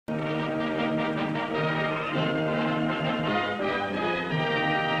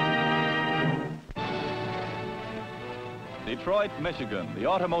Detroit, Michigan, the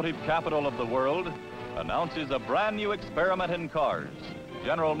automotive capital of the world, announces a brand new experiment in cars,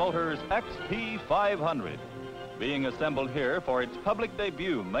 General Motors XP500, being assembled here for its public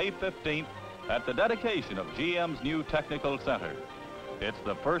debut May 15th at the dedication of GM's new technical center. It's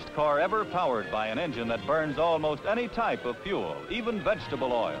the first car ever powered by an engine that burns almost any type of fuel, even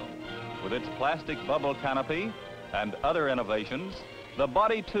vegetable oil. With its plastic bubble canopy and other innovations, the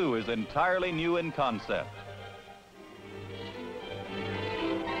body too is entirely new in concept.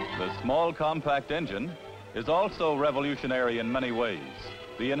 The small compact engine is also revolutionary in many ways.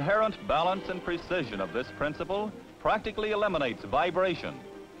 The inherent balance and precision of this principle practically eliminates vibration,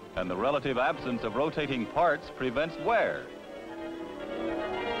 and the relative absence of rotating parts prevents wear.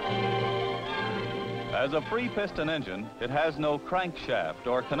 As a free piston engine, it has no crankshaft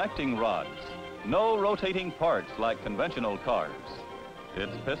or connecting rods, no rotating parts like conventional cars.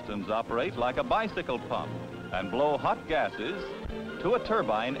 Its pistons operate like a bicycle pump and blow hot gases to a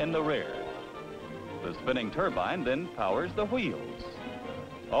turbine in the rear. The spinning turbine then powers the wheels.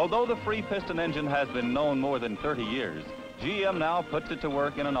 Although the free piston engine has been known more than 30 years, GM now puts it to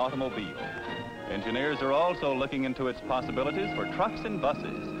work in an automobile. Engineers are also looking into its possibilities for trucks and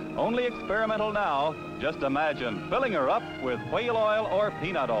buses. Only experimental now. Just imagine filling her up with whale oil or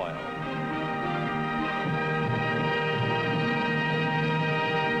peanut oil.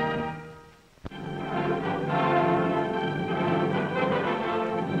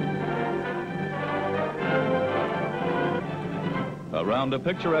 Around a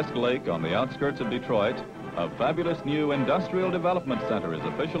picturesque lake on the outskirts of Detroit, a fabulous new industrial development center is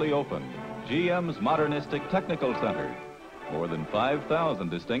officially opened, GM's Modernistic Technical Center. More than 5,000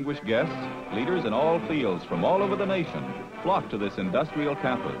 distinguished guests, leaders in all fields from all over the nation, flock to this industrial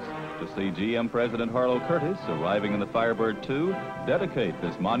campus to see GM President Harlow Curtis, arriving in the Firebird 2, dedicate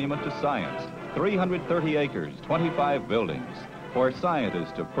this monument to science, 330 acres, 25 buildings, for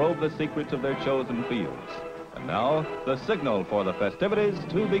scientists to probe the secrets of their chosen fields. And now, the signal for the festivities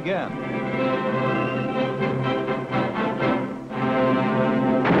to begin.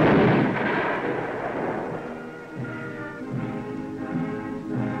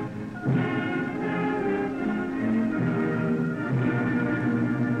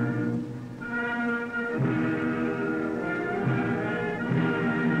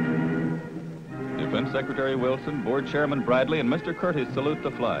 Defense Secretary Wilson, Board Chairman Bradley, and Mr. Curtis salute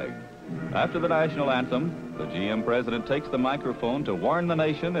the flag. After the national anthem, the GM president takes the microphone to warn the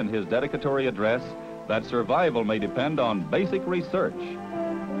nation in his dedicatory address that survival may depend on basic research.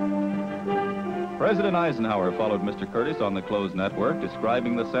 President Eisenhower followed Mr. Curtis on the closed network,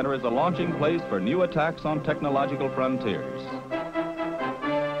 describing the center as a launching place for new attacks on technological frontiers.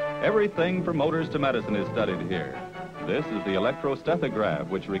 Everything from motors to medicine is studied here. This is the electrostethograph,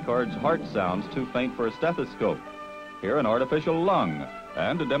 which records heart sounds too faint for a stethoscope. Here, an artificial lung,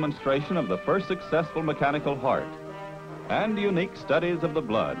 and a demonstration of the first successful mechanical heart, and unique studies of the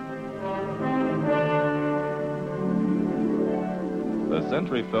blood. The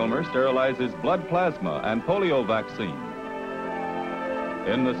Sentry filmer sterilizes blood plasma and polio vaccine.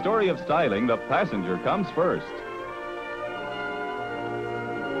 In the story of styling, the passenger comes first.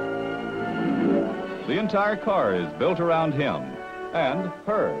 The entire car is built around him and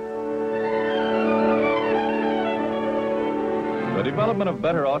her. The development of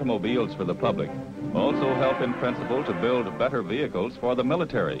better automobiles for the public also help in principle to build better vehicles for the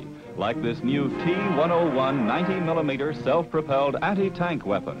military, like this new T-101 90mm self-propelled anti-tank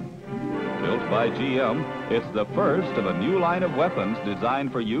weapon. Built by GM, it's the first of a new line of weapons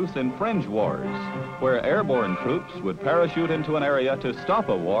designed for use in fringe wars, where airborne troops would parachute into an area to stop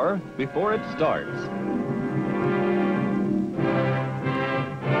a war before it starts.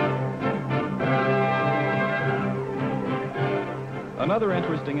 Another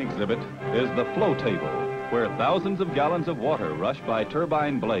interesting exhibit is the flow table, where thousands of gallons of water rush by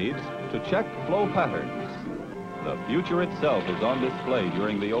turbine blades to check flow patterns. The future itself is on display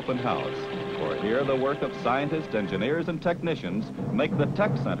during the open house, for here the work of scientists, engineers, and technicians make the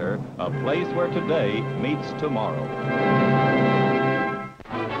Tech Center a place where today meets tomorrow.